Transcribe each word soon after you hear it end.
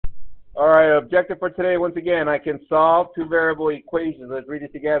All right, objective for today, once again, I can solve two variable equations. Let's read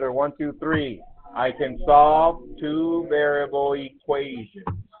it together. 1, 2, 3. I can solve two variable equations.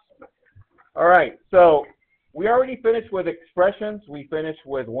 All right, so we already finished with expressions. We finished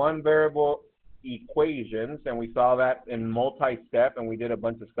with one variable equations, and we saw that in multi-step, and we did a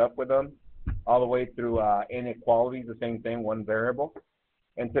bunch of stuff with them all the way through inequalities, the same thing, one variable.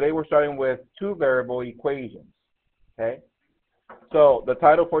 And today we're starting with two variable equations, okay? So the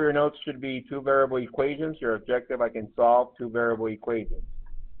title for your notes should be two variable equations. Your objective, I can solve two variable equations.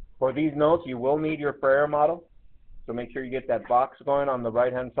 For these notes, you will need your Ferrier model. So make sure you get that box going on the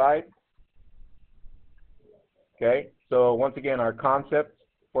right-hand side. Okay, so once again, our concept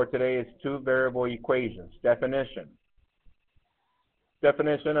for today is two variable equations. Definition.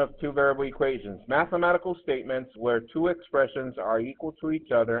 Definition of two variable equations. Mathematical statements where two expressions are equal to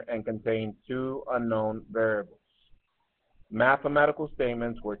each other and contain two unknown variables. Mathematical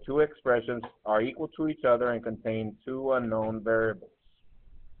statements where two expressions are equal to each other and contain two unknown variables.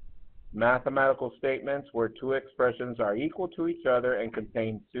 Mathematical statements where two expressions are equal to each other and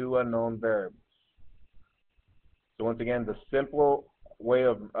contain two unknown variables. So once again, the simple way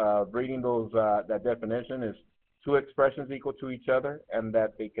of reading those that definition is two expressions equal to each other and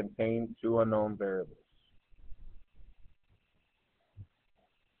that they contain two unknown variables.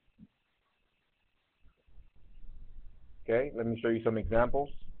 Okay, let me show you some examples.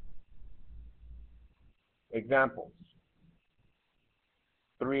 Examples.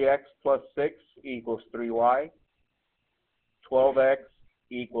 3x plus 6 equals 3y. 12x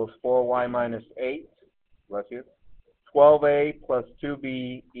equals 4y minus 8. Bless you. 12a plus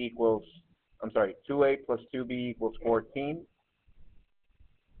 2b equals, 2a plus 2b equals 14.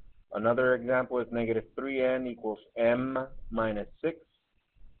 Another example is negative 3n equals m minus 6.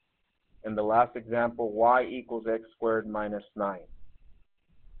 And the last example, y equals x squared minus 9.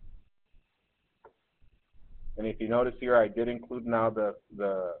 And if you notice here, I did include now the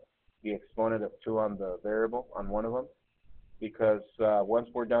exponent of 2 on the variable, on one of them, because once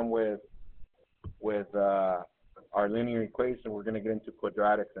we're done with our linear equation, we're going to get into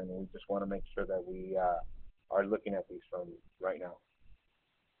quadratics, and we just want to make sure that we are looking at these from right now.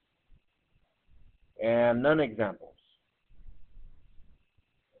 And non-examples.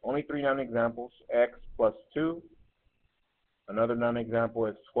 Only 3 non-examples. X plus 2. Another non-example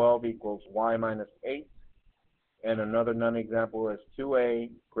is 12 equals y minus 8. And another non-example is 2a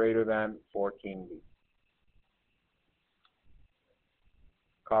greater than 14b.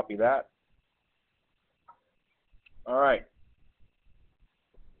 Copy that. All right.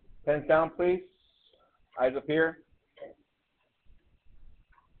 Pens down, please. Eyes up here.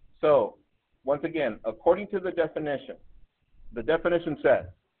 So, once again, according to the definition says,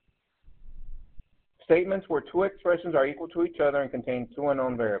 statements where two expressions are equal to each other and contain two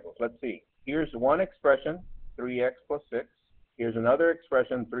unknown variables. Let's see. Here's one expression, 3x plus 6. Here's another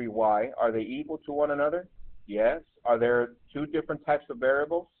expression, 3y. Are they equal to one another? Yes. Are there two different types of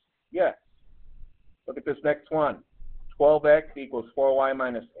variables? Yes. Look at this next one. 12x equals 4y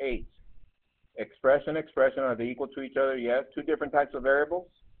minus 8. Expression, are they equal to each other? Yes. Two different types of variables?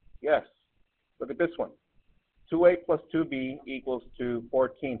 Yes. Look at this one. 2a plus 2b equals to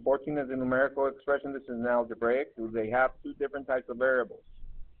 14. 14 is a numerical expression. This is an algebraic. Do they have two different types of variables?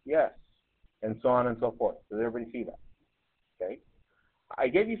 Yes. And so on and so forth. Does everybody see that? Okay. I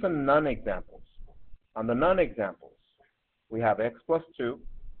gave you some non-examples. On the non-examples, we have x plus 2,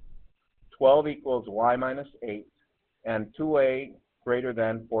 12 equals y minus 8, and 2a greater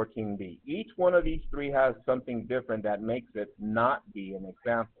than 14b. Each one of these three has something different that makes it not be an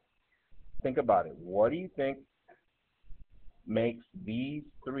example. Think about it. What do you think makes these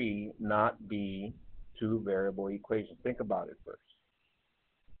three not be two variable equations? Think about it first.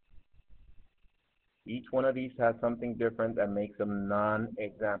 Each one of these has something different that makes them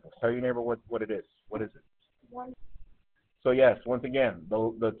non-examples. Tell your neighbor what it is. What is it? One. So yes, once again,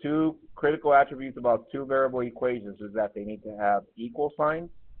 the two critical attributes about two variable equations is that they need to have equal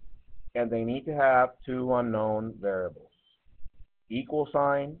signs and they need to have two unknown variables. Equal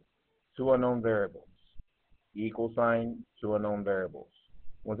sign, two unknown variables. Equal sign, two unknown variables.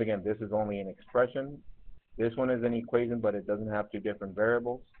 Once again, this is only an expression. This one is an equation, but it doesn't have two different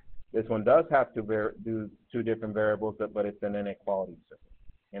variables. This one does have to do two different variables, but it's an inequality system.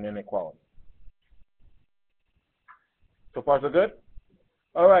 An inequality. So far, so good?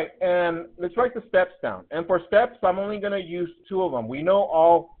 All right, and let's write the steps down. And for steps, I'm only going to use 2 of them. We know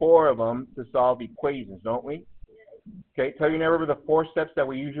all 4 of them to solve equations, don't we? Okay, tell your neighbor the 4 steps that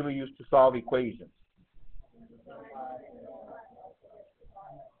we usually use to solve equations.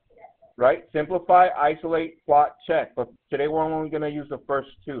 right? Simplify, isolate, plot, check. But today we're only going to use the first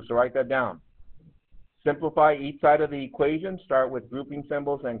two, so write that down. Simplify each side of the equation. Start with grouping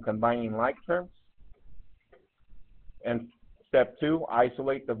symbols and combining like terms. And step 2,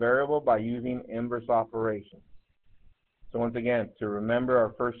 isolate the variable by using inverse operations. So once again, to remember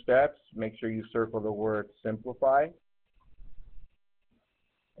our first steps, make sure you circle the word simplify.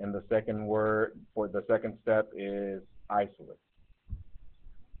 And the second word for the second step is isolate.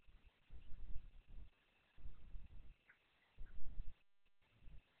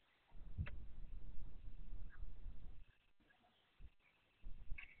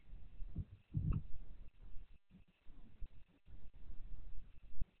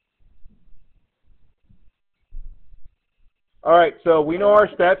 All right, so we know our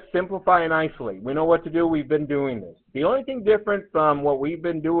steps, simplify and isolate. We know what to do. We've been doing this. The only thing different from what we've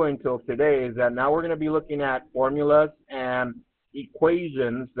been doing till today is that now we're going to be looking at formulas and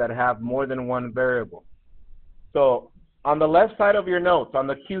equations that have more than one variable. So on the left side of your notes, on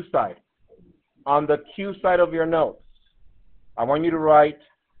the Q side of your notes, I want you to write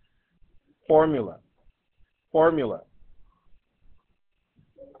formula. Formula.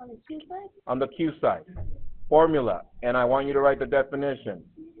 On the Q side? On the Q side. Formula, and I want you to write the definition.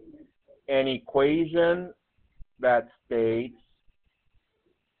 An equation that states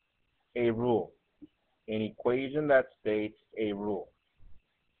a rule. An equation that states a rule.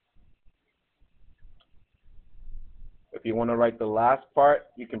 If you want to write the last part,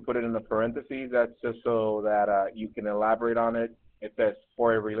 you can put it in the parentheses. That's just so that you can elaborate on it. It says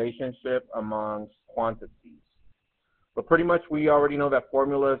for a relationship amongst quantities. But pretty much we already know that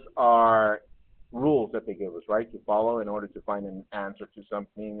formulas are rules that they give us, right, to follow in order to find an answer to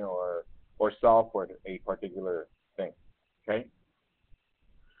something or solve for a particular thing, okay?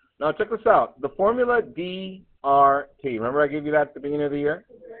 Now check this out. The formula DRT, remember I gave you that at the beginning of the year?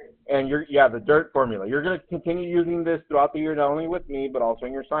 And the DIRT formula. You're going to continue using this throughout the year, not only with me, but also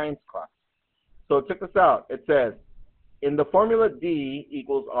in your science class. So check this out. It says, in the formula D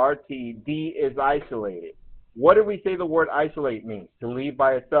equals RT, D is isolated. What did we say the word isolate means? To leave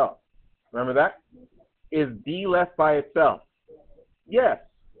by itself. Remember that? Is D left by itself? Yes,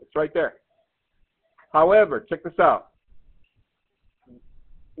 it's right there. However, check this out.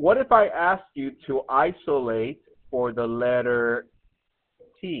 What if I asked you to isolate for the letter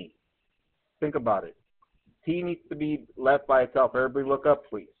T? Think about it. T needs to be left by itself. Everybody look up,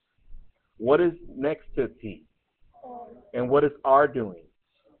 please. What is next to T? And what is R doing?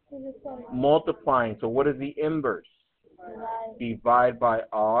 Multiplying. So what is the inverse? Divide by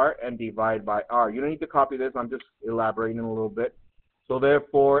R and divide by R. You don't need to copy this. I'm just elaborating a little bit. So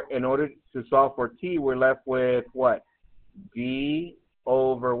therefore, in order to solve for T, we're left with what? D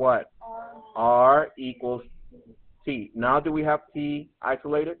over what? R equals T. Now do we have T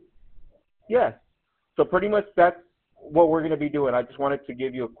isolated? Yes. So pretty much that's what we're going to be doing. I just wanted to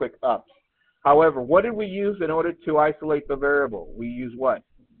give you a quick up. However, what did we use in order to isolate the variable? We use what?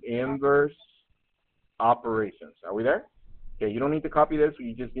 Inverse operations. Are we there? Okay, you don't need to copy this.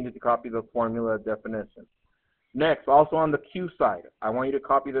 You just needed to copy the formula definition. Next, also on the Q side, I want you to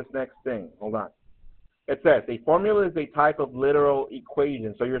copy this next thing. Hold on. It says a formula is a type of literal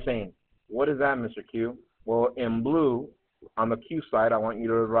equation. So you're saying, what is that, Mr. Q? Well, in blue, on the Q side, I want you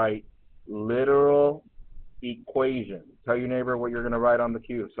to write literal equation. Tell your neighbor what you're going to write on the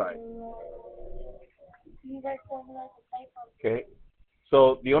Q side. You write formula as a type of. Okay.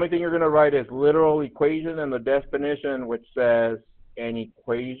 So the only thing you're going to write is literal equation and the definition, which says an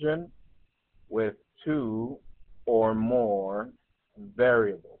equation with two or more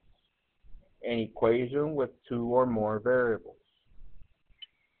variables. An equation with two or more variables.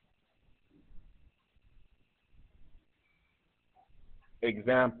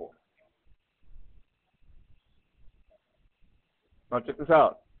 Example. Now check this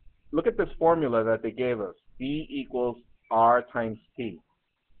out. Look at this formula that they gave us. D equals R times T.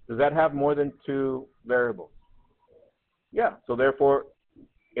 Does that have more than two variables? Yeah, so therefore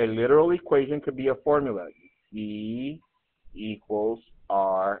a literal equation could be a formula. D equals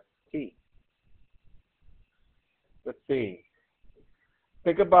RT. Let's see.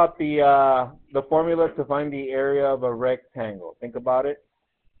 Think about the formula to find the area of a rectangle. Think about it.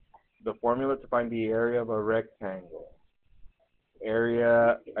 The formula to find the area of a rectangle.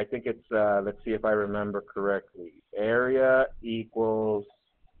 Area, I think it's, let's see if I remember correctly. Area equals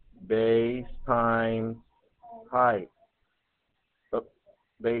base times height.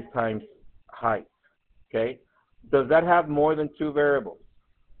 Base times height. Okay? Does that have more than two variables?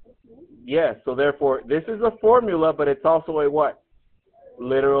 Yes, so therefore, this is a formula, but it's also a what?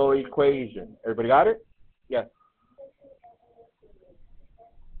 Literal equation. Everybody got it? Yes.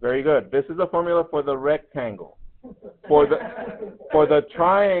 Very good. This is the formula for the rectangle. For the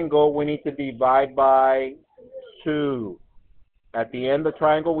triangle, we need to divide by 2. At the end of the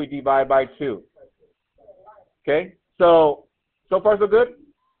triangle, we divide by 2. Okay? So far so good?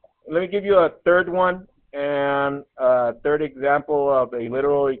 Let me give you a third one and a third example of a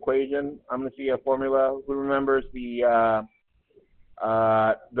literal equation. I'm going to see a formula. Who remembers the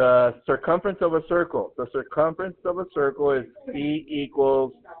circumference of a circle? The circumference of a circle is C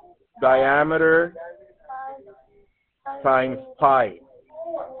equals diameter times pi.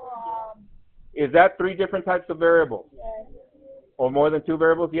 Is that 3 different types of variables? Or more than 2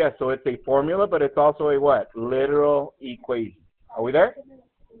 variables? Yes. So it's a formula, but it's also a what? Literal equation. Are we there?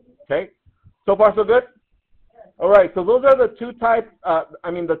 Okay. So far so good? All right. So those are the 2 types,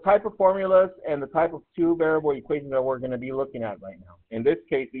 the type of formulas and the type of 2 variable equations that we're going to be looking at right now. In this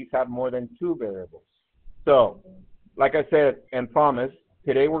case, these have more than 2 variables. So, like I said and promised,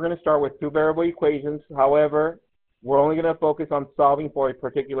 today we're going to start with 2 variable equations. However, we're only going to focus on solving for a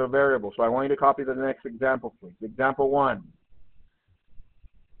particular variable. So I want you to copy the next example, please. Example 1.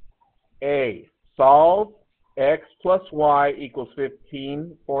 A. Solve x plus y equals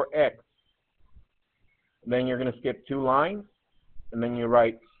 15 for x. Then you're going to skip 2 lines, and then you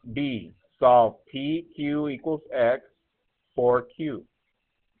write B. Solve PQ equals x for Q.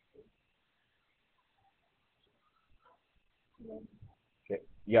 Okay.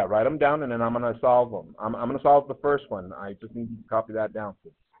 Yeah, write them down, and then I'm going to solve them. I'm going to solve the first one. I just need you to copy that down,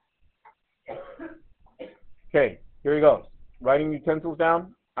 please. Okay, here he goes. Writing utensils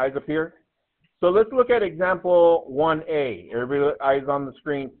down, eyes up here. So let's look at example 1A. Everybody, eyes on the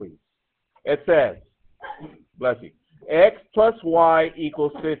screen, please. It says, bless you, x plus y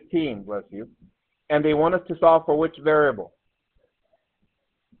equals 15, bless you. And they want us to solve for which variable?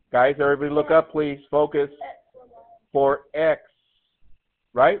 Guys, everybody look up, please. Focus. For x,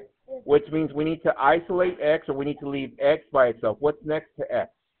 right? Which means we need to isolate x, or we need to leave x by itself. What's next to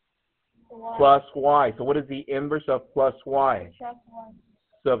x? Plus y. So what is the inverse of plus y?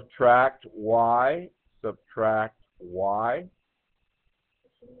 Subtract y. Subtract y.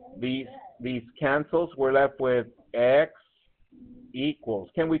 These cancels. We're left with x equals.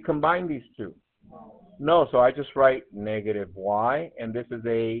 Can we combine these 2? No, so I just write negative y, and this is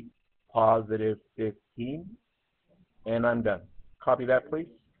a positive 15, and I'm done. Copy that, please.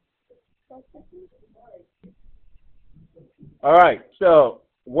 All right, so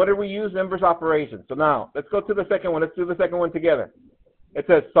what do we use? Inverse operations. So now, let's go to the second one. Let's do the second one together. It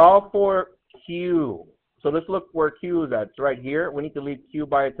says solve for Q. So let's look where Q is at. It's right here. We need to leave Q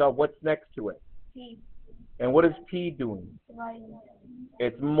by itself. What's next to it? P. And what is P doing?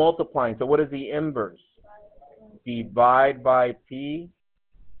 It's multiplying. So what is the inverse? Divide by P.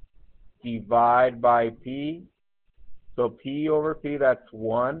 Divide by P. So P over P, that's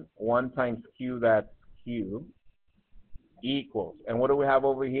 1. 1 times Q, that's Q. Equals. And what do we have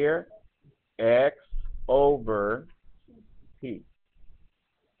over here? X over P.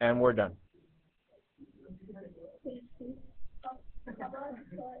 And we're done.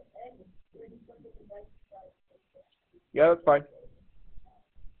 Yeah, that's fine.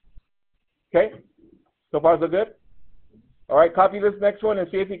 Okay? So far, so good? All right, copy this next one and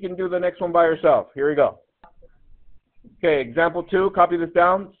see if you can do the next one by yourself. Here we go. Okay, example 2, copy this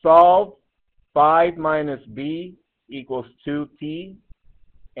down. Solve 5 minus b equals 2t,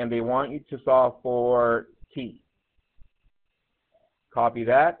 and they want you to solve for t. Copy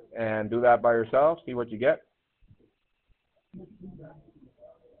that and do that by yourself. See what you get.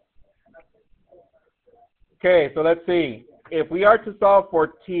 Okay, so let's see. If we are to solve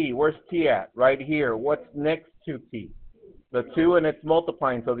for t, where's t at? Right here. What's next to t? The 2, and it's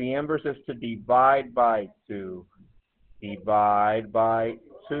multiplying, so the inverse is to divide by 2. Divide by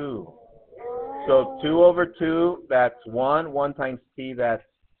 2. So 2 over 2, that's 1. 1 times t, that's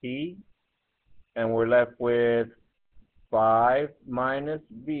t. And we're left with 5 minus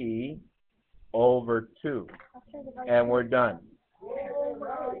b over 2. And we're done.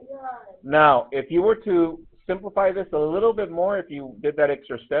 Now, if you were to simplify this a little bit more, if you did that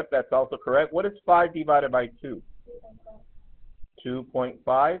extra step, that's also correct. What is 5 divided by 2?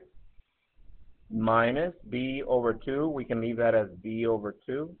 2.5 minus b over 2. We can leave that as b over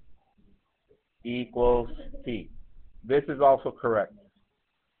 2 equals t. This is also correct.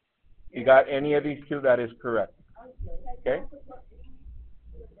 You got any of these 2, that is correct. Okay?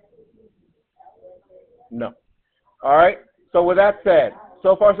 No. All right. So with that said,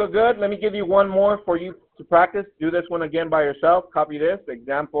 so far so good. Let me give you one more for you to practice. Do this one again by yourself. Copy this.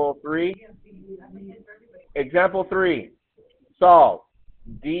 Example 3. Example 3. Solve.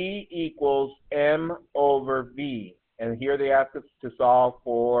 D equals m over v. And here they ask us to solve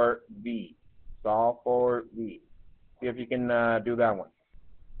for V. Solve for V. See if you can do that one.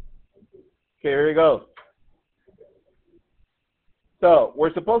 Okay, here we go. So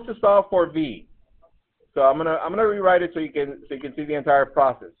we're supposed to solve for V. So I'm gonna rewrite it so you can see the entire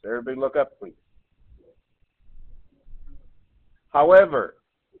process. Everybody look up, please. However,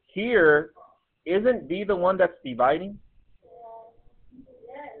 here, isn't V the one that's dividing?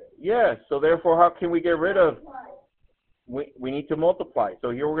 Yes. So therefore, how can we get rid of? We need to multiply.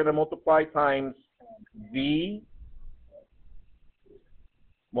 So here we're going to multiply times V.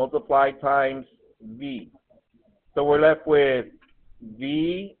 Multiply times V. So we're left with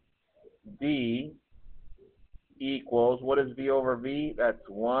V D equals, what is V over V? That's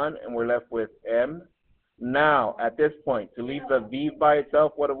 1, and we're left with M. Now, at this point, to leave the V by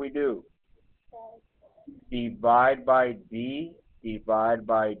itself, what do? Divide by D, divide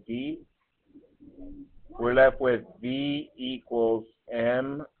by D. We're left with V equals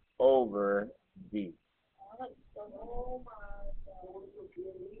M over D.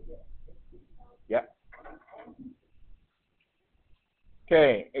 Yeah.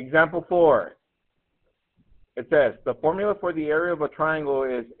 Okay, example 4. It says, the formula for the area of a triangle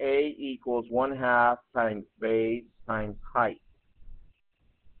is A equals 1/2 times base times height,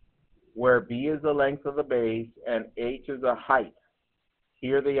 where B is the length of the base and H is the height.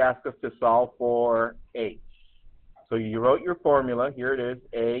 Here they ask us to solve for H. So you wrote your formula. Here it is,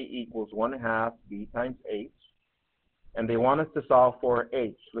 A equals 1/2 B times H. And they want us to solve for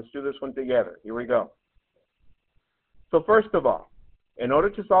H. Let's do this one together. Here we go. So first of all, in order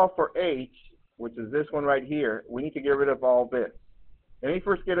to solve for H, which is this one right here, we need to get rid of all this. Let me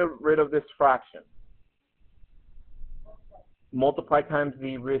first get rid of this fraction. Multiply times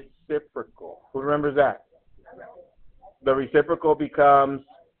the reciprocal. Who remembers that? The reciprocal becomes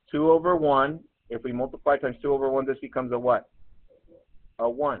 2 over 1. If we multiply times 2 over 1, this becomes a what? A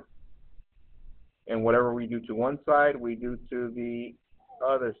 1. And whatever we do to one side, we do to the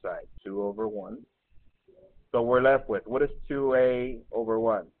other side. 2 over 1. So we're left with, what is 2a over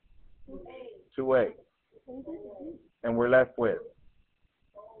 1? 2a. And we're left with,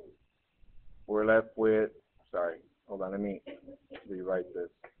 sorry, hold on, let me rewrite this.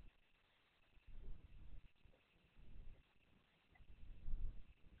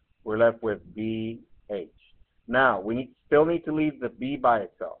 We're left with BH. Now, we still need to leave the B by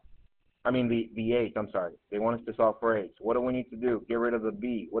itself. I mean, the H, I'm sorry. They want us to solve for H. What do we need to do? Get rid of the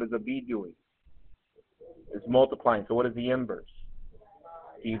B. What is the B doing? It's multiplying. So what is the inverse?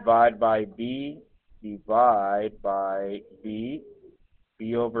 Divide by B. Divide by B.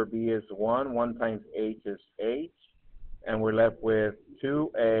 B over B is 1. 1 times H is H. And we're left with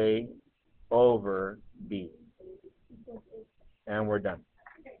 2A over B. And we're done.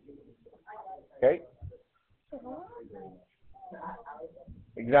 Okay?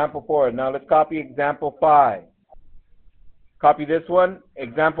 Example 4. Now let's copy example 5. Copy this one.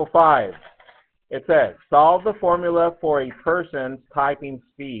 Example 5. It says, solve the formula for a person's typing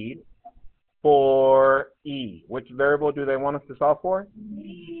speed for E. Which variable do they want us to solve for?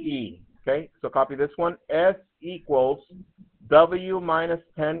 E. Okay, so copy this one. S equals W minus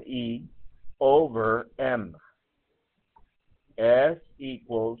 10E over M. S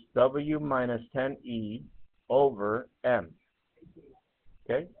equals W minus 10E over M.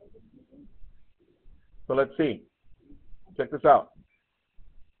 Okay? So let's see. Check this out.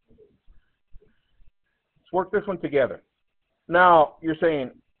 Let's work this one together. Now, you're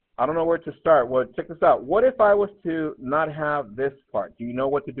saying, I don't know where to start. Well, check this out. What if I was to not have this part? Do you know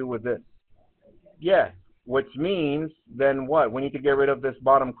what to do with this? Yes. Which means, then what? We need to get rid of this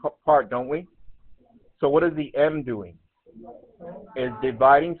bottom part, don't we? So what is the M doing? It's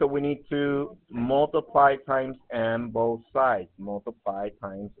dividing, so we need to multiply times M both sides. Multiply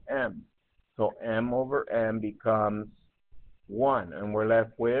times M. So M over M becomes 1. And we're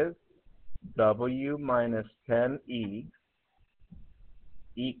left with W minus 10E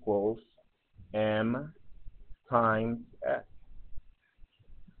equals M times S.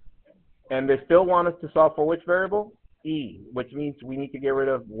 And they still want us to solve for which variable? E, which means we need to get rid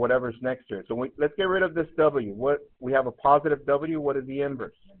of whatever's next to it. So let's get rid of this W. We have a positive W. What is the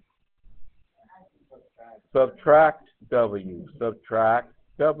inverse? Subtract W. Subtract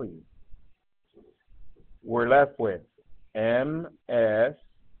W. We're left with MS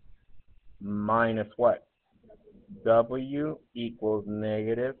minus what? W equals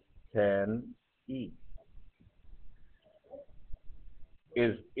negative 10E.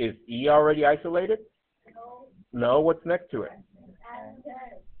 Is E already isolated? No. What's next to it?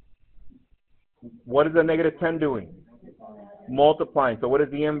 What is the negative 10 doing? Multiplying. So what is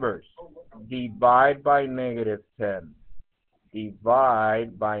the inverse? divide by negative 10.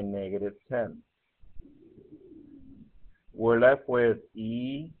 Divide by negative 10. We're left with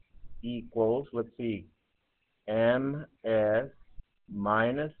E equals, let's see, MS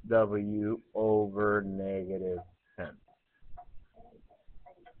minus W over negative 10.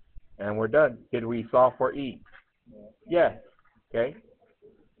 And we're done. Did we solve for E? Yes. Okay.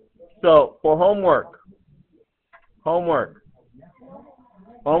 So, for homework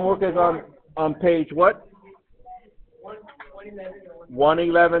is on page what?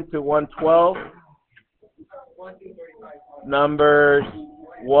 111 to 112. Numbers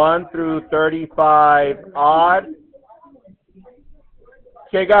 1 through 35 odd.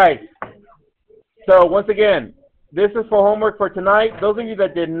 Okay, guys. So, once again, this is for homework for tonight. Those of you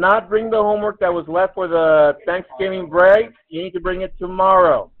that did not bring the homework that was left for the Thanksgiving break, you need to bring it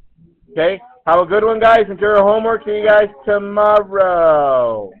tomorrow. Okay? Have a good one, guys. Enjoy your homework. See you guys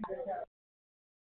tomorrow.